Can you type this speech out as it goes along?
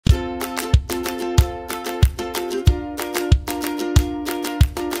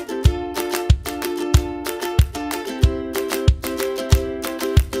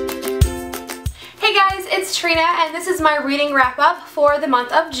Katrina, and this is my reading wrap-up for the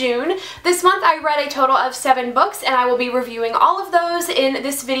month of June. This month I read a total of 7 books, and I will be reviewing all of those in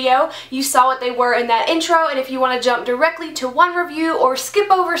this video. You saw what they were in that intro, and if you want to jump directly to one review or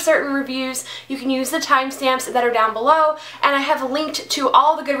skip over certain reviews, you can use the timestamps that are down below, and I have linked to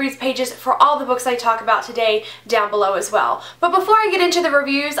all the Goodreads pages for all the books I talk about today down below as well. But before I get into the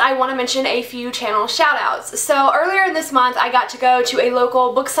reviews, I want to mention a few channel shoutouts. So earlier in this month, I got to go to a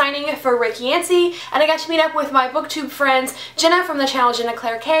local book signing for Yancey, and I got to meet up with my booktube friends Jenna from the channel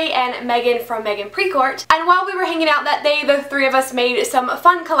K and Meagan from Meagan Precourt. And while we were hanging out that day, the three of us made some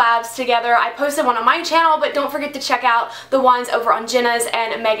fun collabs together. I posted one on my channel, but don't forget to check out the ones over on Jenna's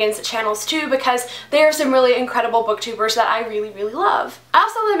and Meagan's channels too, because they are some really incredible booktubers that I really love. I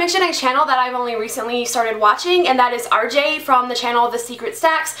also want to mention a channel that I've only recently started watching, and that is RJ from the channel The Secret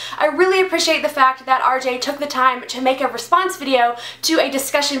Stacks. I really appreciate the fact that RJ took the time to make a response video to a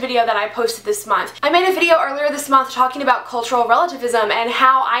discussion video that I posted this month. I made a video earlier this month talking about cultural relativism and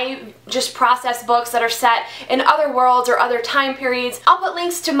how I just process books that are set in other worlds or other time periods. I'll put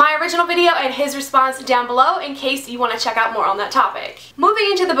links to my original video and his response down below in case you want to check out more on that topic. Moving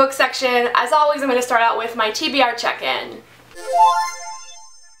into the book section, as always I'm going to start out with my TBR check-in.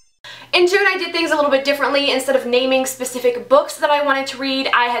 In June, I did things a little bit differently. Instead of naming specific books that I wanted to read,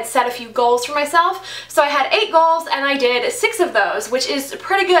 I had set a few goals for myself. So I had 8 goals and I did 6 of those, which is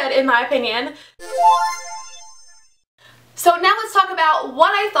pretty good in my opinion. So now let's talk about what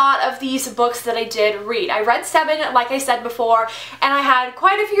I thought of these books that I did read. I read 7, like I said before, and I had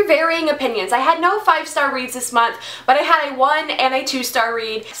quite a few varying opinions. I had no 5-star reads this month, but I had a 1 and a 2-star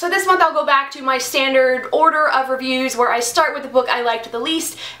read. So this month I'll go back to my standard order of reviews where I start with the book I liked the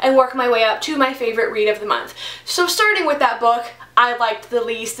least and work my way up to my favorite read of the month. So starting with that book I liked the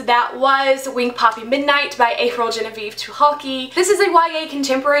least, that was Wing Poppy Midnight by Genevieve Tulcholke. This is a YA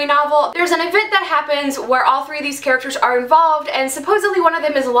contemporary novel. There's an event that happens where all 3 of these characters are involved, and supposedly one of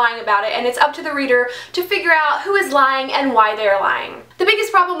them is lying about it, and it's up to the reader to figure out who is lying and why they're lying. The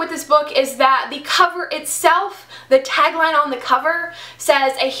biggest problem with this book is that the cover itself, the tagline on the cover,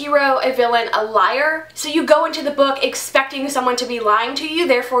 says a hero, a villain, a liar. So you go into the book expecting someone to be lying to you,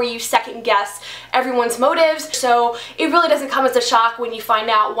 therefore you second guess everyone's motives. So it really doesn't come as a shock when you find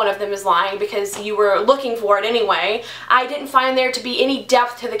out one of them is lying because you were looking for it anyway. I didn't find there to be any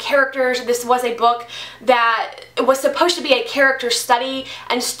depth to the characters. This was a book that was supposed to be a character study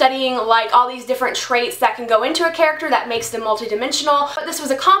and studying like all these different traits that can go into a character that makes them multidimensional. But this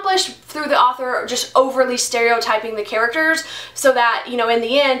was accomplished through the author just overly stereotyping the characters so that, you know, in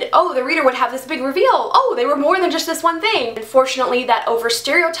the end, oh, the reader would have this big reveal. Oh, they were more than just this one thing. Unfortunately, that over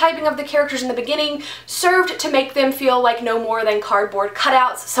stereotyping of the characters in the beginning served to make them feel like no more than cardboard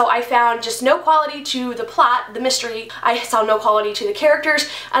cutouts. So I found just no quality to the plot, the mystery. I saw no quality to the characters,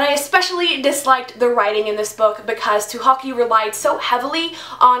 and I especially disliked the writing in this book because Tulcholke relied so heavily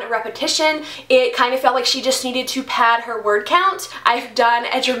on repetition. It kind of felt like she just needed to pad her word count. I've done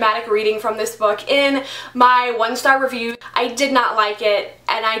a dramatic reading from this book in my 1-star review. I did not like it,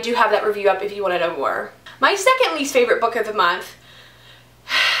 and I do have that review up if you want to know more. My second least favorite book of the month,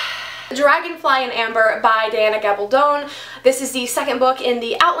 Dragonfly in Amber by Gabaldon. This is the second book in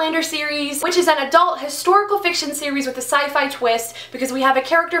the Outlander series, which is an adult historical fiction series with a sci-fi twist because we have a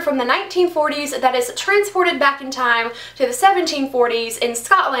character from the 1940s that is transported back in time to the 1740s in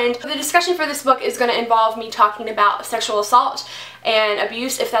Scotland. The discussion for this book is going to involve me talking about sexual assault and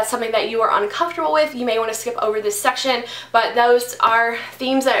abuse. If that's something that you are uncomfortable with, you may want to skip over this section, but those are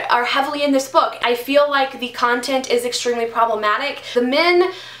themes that are heavily in this book. I feel like the content is extremely problematic. The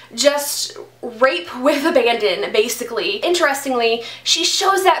men just rape with abandon, basically. Interestingly, she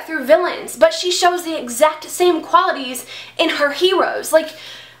shows that through villains, but she shows the exact same qualities in her heroes. Like,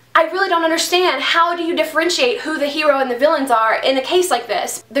 I really don't understand. How do you differentiate who the hero and the villains are in a case like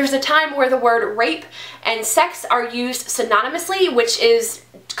this? There's a time where the word rape and sex are used synonymously, which is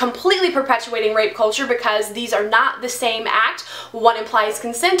completely perpetuating rape culture because these are not the same act. One implies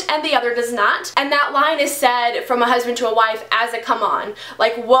consent and the other does not. And that line is said from a husband to a wife as a come on.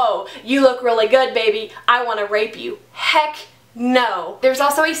 Like, whoa, you look really good, baby. I want to rape you. Heck no. There's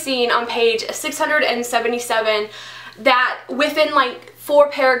also a scene on page 677 that within like 4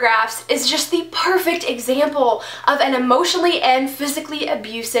 paragraphs is just the perfect example of an emotionally and physically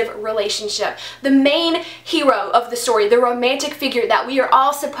abusive relationship. The main hero of the story, the romantic figure that we are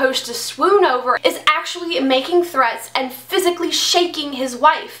all supposed to swoon over, is actually making threats and physically shaking his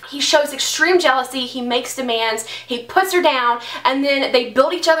wife. He shows extreme jealousy, he makes demands, he puts her down, and then they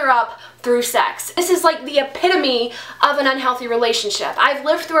build each other up through sex. This is like the epitome of an unhealthy relationship. I've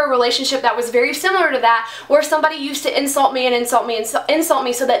lived through a relationship that was very similar to that, where somebody used to insult me and insult me and insult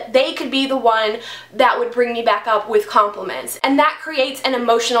me so that they could be the one that would bring me back up with compliments. And that creates an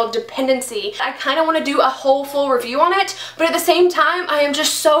emotional dependency. I kind of want to do a whole full review on it, but at the same time, I am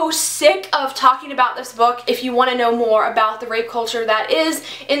just so sick of talking about this book. If you want to know more about the rape culture that is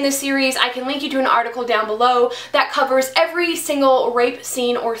in this series, I can link you to an article down below that covers every single rape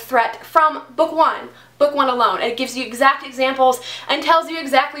scene or threat from book one. Book one alone. It gives you exact examples and tells you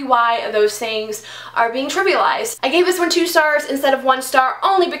exactly why those things are being trivialized. I gave this one 2 stars instead of 1 star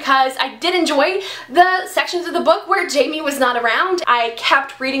only because I did enjoy the sections of the book where Jamie was not around. I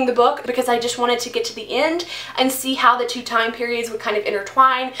kept reading the book because I just wanted to get to the end and see how the 2 time periods would kind of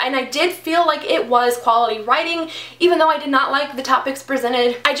intertwine, and I did feel like it was quality writing, even though I did not like the topics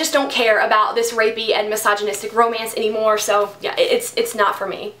presented. I just don't care about this rapey and misogynistic romance anymore, so yeah, it's not for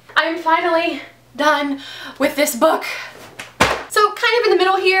me. I'm finally done with this book. So kind of in the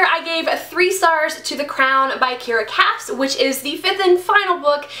middle here, I gave 3 stars to The Crown by Kiera, which is the 5th and final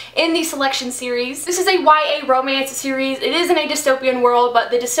book in the Selection series. This is a YA romance series. It is in a dystopian world,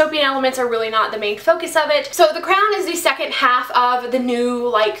 but the dystopian elements are really not the main focus of it. So The Crown is the second half of the new,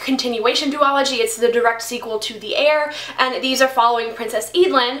 like, continuation duology. It's the direct sequel to The Heir, and these are following Princess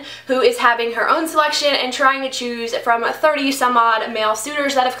Eadlyn, who is having her own selection and trying to choose from 30 some odd male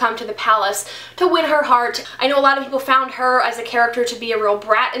suitors that have come to the palace to win her heart. I know a lot of people found her as a character to be a real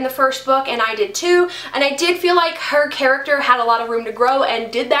brat in the first book, and I did too, and I did feel like her character had a lot of room to grow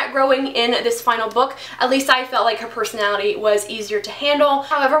and did that growing in this final book. At least I felt like her personality was easier to handle.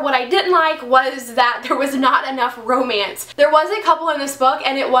 However, what I didn't like was that there was not enough romance. There was a couple in this book,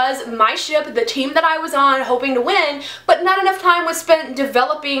 and it was my ship, the team that I was on, hoping to win, but not enough time was spent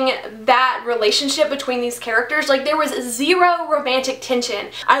developing that relationship between these characters. Like, there was 0 romantic tension.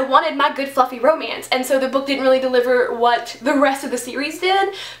 I wanted my good fluffy romance, and so the book didn't really deliver what the rest of the series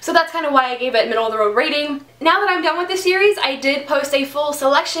did, so that's kind of why I gave it middle of the road rating. Now that I'm done with this series, I did post a full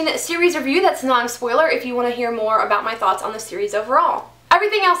Selection series review that's non-spoiler if you want to hear more about my thoughts on the series overall.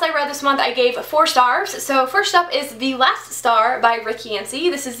 Everything else I read this month I gave 4 stars. So first up is The Last Star by Rick Yancey.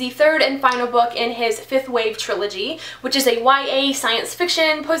 This is the 3rd and final book in his 5th Wave trilogy, which is a YA science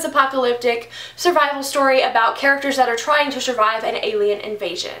fiction, post-apocalyptic survival story about characters that are trying to survive an alien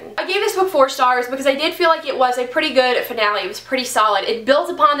invasion. I gave this book 4 stars because I did feel like it was a pretty good finale. It was pretty solid. It builds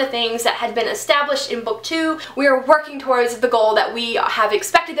upon the things that had been established in book 2. We are working towards the goal that we have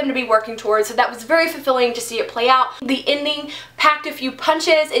expected them to be working towards, so that was very fulfilling to see it play out. The ending packed a few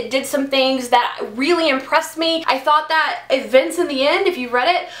punches. It did some things that really impressed me. I thought that events in the end, if you read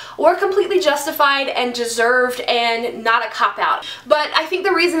it, were completely justified and deserved and not a cop-out. But I think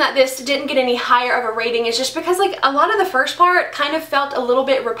the reason that this didn't get any higher of a rating is just because, like, a lot of the first part kind of felt a little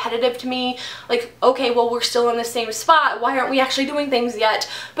bit repetitive to me. Like, okay, well, we're still in the same spot. Why aren't we actually doing things yet?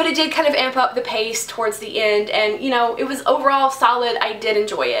 But it did kind of amp up the pace towards the end, and, you know, it was overall solid. I did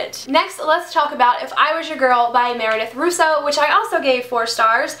enjoy it. Next, let's talk about If I Was Your Girl by Meredith Russo, which I also gave 4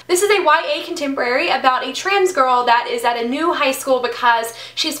 stars. This is a YA contemporary about a trans girl that is at a new high school because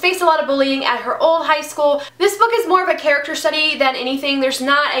she's faced a lot of bullying at her old high school. This book is more of a character study than anything. There's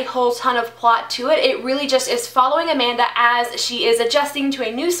not a whole ton of plot to it. It really just is following Amanda as she is adjusting to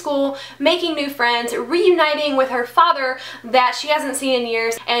a new school, making new friends, reuniting with her father that she hasn't seen in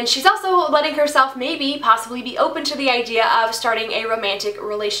years, and she's also letting herself maybe, possibly be open to the idea of starting a romantic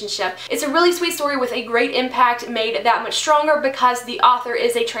relationship. It's a really sweet story with a great impact, made that much stronger because the author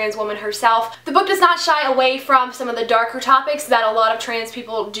is a trans woman herself. The book does not shy away from some of the darker topics that a lot of trans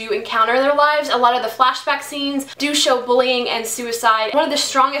people do encounter in their lives. A lot of the flashback scenes do show bullying and suicide. One of the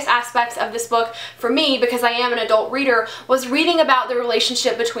strongest aspects of this book for me, because I am an adult reader, was reading about the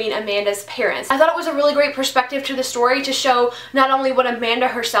relationship between Amanda's parents. I thought it was a really great perspective to the story to show not only what Amanda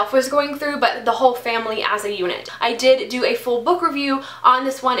herself was going through, but the whole family as a unit. I did do a full book review on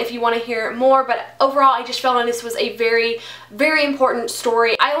this one if you want to hear more, but overall I just felt like this was a very, very important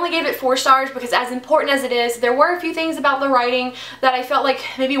story. I only gave it 4 stars because, as important as it is, there were a few things about the writing that I felt like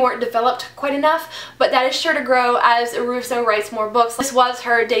maybe weren't developed quite enough, but that is sure to grow as Russo writes more books. This was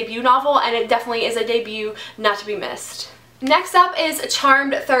her debut novel, and it definitely is a debut not to be missed. Next up is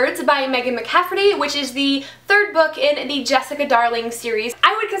Charmed Thirds by Meagan McCafferty, which is the 3rd book in the Jessica Darling series.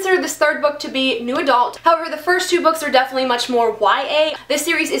 I would consider this 3rd book to be new adult. However, the first 2 books are definitely much more YA. This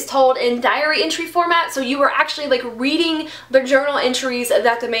series is told in diary entry format, so you are actually like reading the journal entries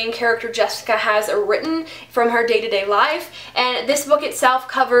that the main character Jessica has written from her day-to-day life, and this book itself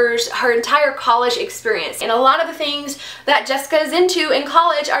covers her entire college experience. And a lot of the things that Jessica is into in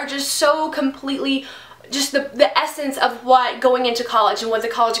college are just so completely just the essence of what going into college and what the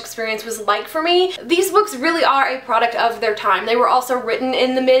college experience was like for me. These books really are a product of their time. They were also written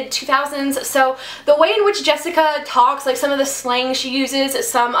in the mid-2000s, so the way in which Jessica talks, like some of the slang she uses,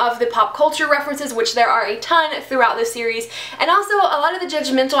 some of the pop culture references, which there are a ton throughout this series, and also a lot of the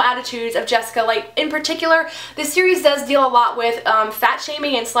judgmental attitudes of Jessica. Like in particular, this series does deal a lot with fat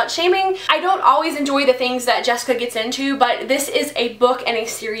shaming and slut shaming. I don't always enjoy the things that Jessica gets into, but this is a book and a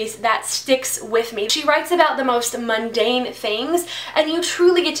series that sticks with me. She writes about the most mundane things, and you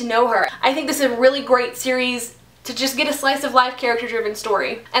truly get to know her. I think this is a really great series to just get a slice of life character-driven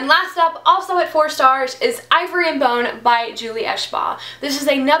story. And last up, also at 4 stars, is Ivory and Bone by Julie Eshbaugh. This is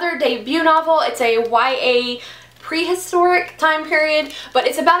another debut novel. It's a YA prehistoric time period, but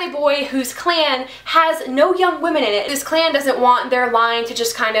it's about a boy whose clan has no young women in it. This clan doesn't want their line to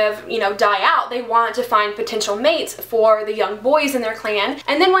just kind of, you know, die out. They want to find potential mates for the young boys in their clan.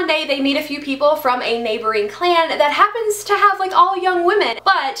 And then one day they meet a few people from a neighboring clan that happens to have like all young women,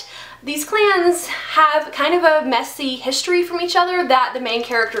 but these clans have kind of a messy history from each other that the main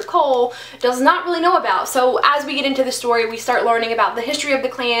character, Cole, does not really know about. So as we get into the story, we start learning about the history of the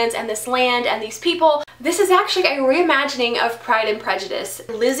clans and this land and these people. This is actually a reimagining of Pride and Prejudice.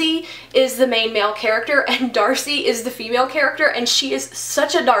 Lizzie is the main male character and Darcy is the female character, and she is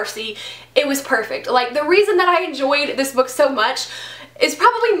such a Darcy. It was perfect. Like, the reason that I enjoyed this book so much is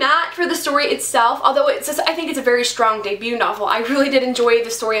probably not for the story itself, although it's just, I think it's a very strong debut novel. I really did enjoy the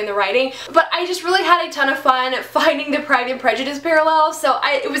story and the writing, but I just really had a ton of fun finding the Pride and Prejudice parallels, so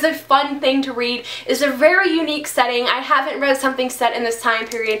it was a fun thing to read. It's a very unique setting. I haven't read something set in this time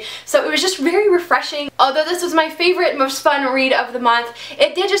period, so it was just very refreshing. Although this was my favorite, most fun read of the month,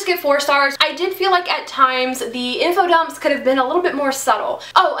 it did just get 4 stars. I did feel like at times the info dumps could have been a little bit more subtle.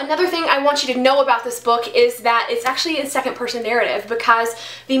 Oh, another thing I want you to know about this book is that it's actually a second-person narrative, because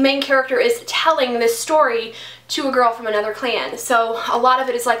the main character is telling this story to a girl from another clan. So a lot of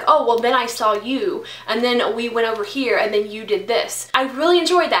it is like, oh, well then I saw you, and then we went over here, and then you did this. I really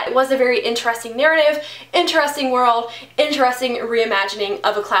enjoyed that. It was a very interesting narrative, interesting world, interesting reimagining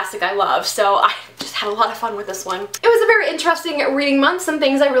of a classic I love. So I just had a lot of fun with this one. It was a very interesting reading month. Some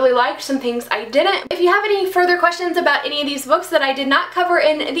things I really liked, some things I didn't. If you have any further questions about any of these books that I did not cover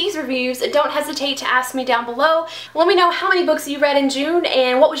in these reviews, don't hesitate to ask me down below. Let me know how many books you read in June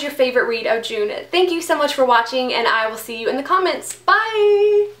and what was your favorite read of June. Thank you so much for watching, and I will see you in the comments.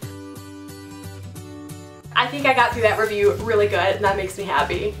 Bye! I think I got through that review really good, and that makes me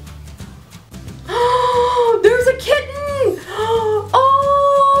happy. Oh, there's a kitten!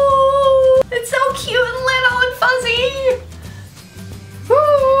 Oh, it's so cute and little and fuzzy!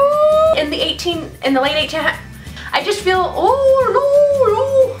 Ooh. In the late 1800s, I just feel, oh no,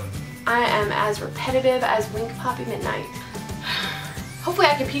 no. I am as repetitive as Wink Poppy Midnight. Hopefully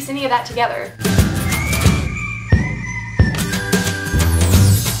I can piece any of that together.